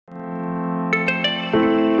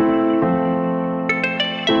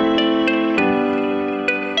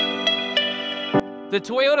The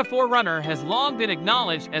Toyota 4Runner has long been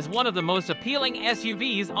acknowledged as one of the most appealing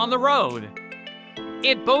SUVs on the road.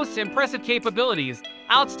 It boasts impressive capabilities,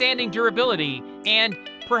 outstanding durability, and,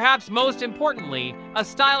 perhaps most importantly, a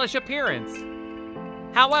stylish appearance.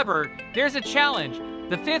 However, there's a challenge.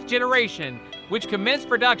 The 5th generation, which commenced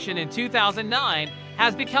production in 2009,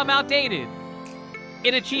 has become outdated.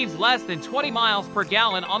 It achieves less than 20 miles per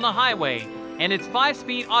gallon on the highway, and its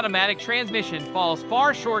 5-speed automatic transmission falls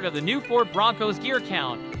far short of the new Ford Bronco's gear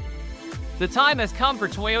count. The time has come for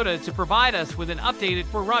Toyota to provide us with an updated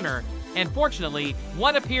 4Runner, and fortunately,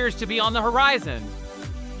 one appears to be on the horizon.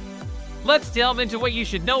 Let's delve into what you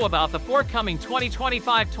should know about the forthcoming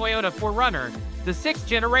 2025 Toyota 4Runner, the 6th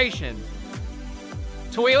generation.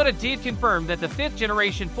 Toyota did confirm that the 5th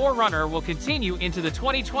generation 4Runner will continue into the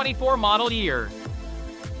 2024 model year.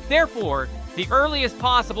 Therefore, the earliest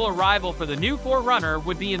possible arrival for the new 4Runner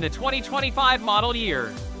would be in the 2025 model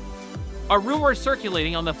year. A rumor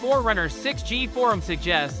circulating on the 4Runner 6G forum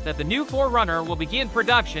suggests that the new 4Runner will begin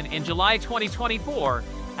production in July 2024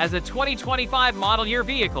 as a 2025 model year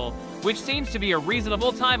vehicle, which seems to be a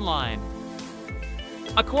reasonable timeline.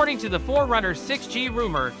 According to the 4Runner 6G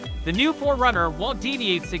rumor, the new 4Runner won't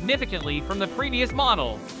deviate significantly from the previous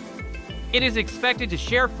model. It is expected to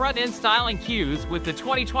share front-end styling cues with the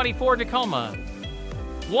 2024 Tacoma.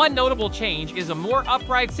 One notable change is a more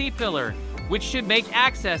upright seat pillar, which should make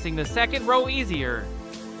accessing the second row easier.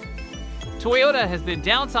 Toyota has been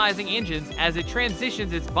downsizing engines as it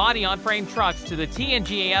transitions its body-on-frame trucks to the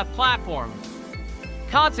TNGAF platform.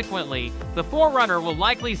 Consequently, the 4Runner will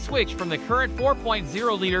likely switch from the current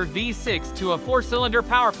 4.0-liter V6 to a 4-cylinder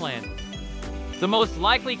power plant. The most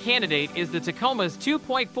likely candidate is the Tacoma's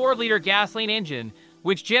 2.4-liter gasoline engine,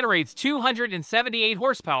 which generates 278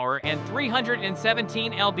 horsepower and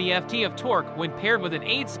 317 lb-ft of torque when paired with an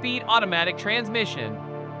 8-speed automatic transmission.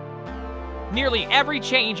 Nearly every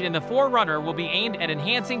change in the 4Runner will be aimed at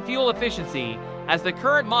enhancing fuel efficiency, as the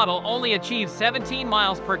current model only achieves 17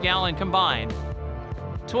 miles per gallon combined.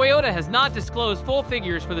 Toyota has not disclosed full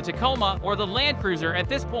figures for the Tacoma or the Land Cruiser at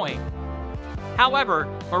this point. However,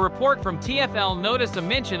 a report from TfL noticed a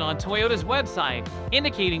mention on Toyota's website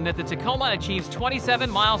indicating that the Tacoma achieves 27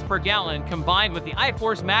 miles per gallon combined with the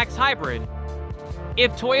iForce Max Hybrid.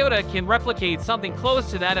 If Toyota can replicate something close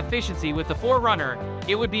to that efficiency with the 4Runner,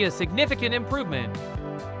 it would be a significant improvement.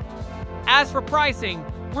 As for pricing,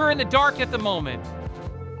 we're in the dark at the moment.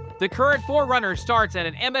 The current 4Runner starts at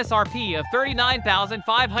an MSRP of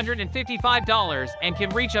 $39,555 and can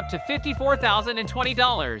reach up to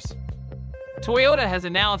 $54,020. Toyota has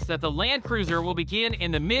announced that the Land Cruiser will begin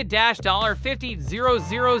in the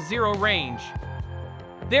mid-$50,000 range.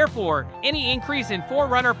 Therefore, any increase in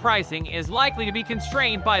 4Runner pricing is likely to be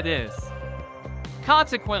constrained by this.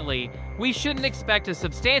 Consequently, we shouldn't expect a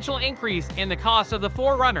substantial increase in the cost of the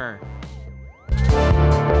 4Runner.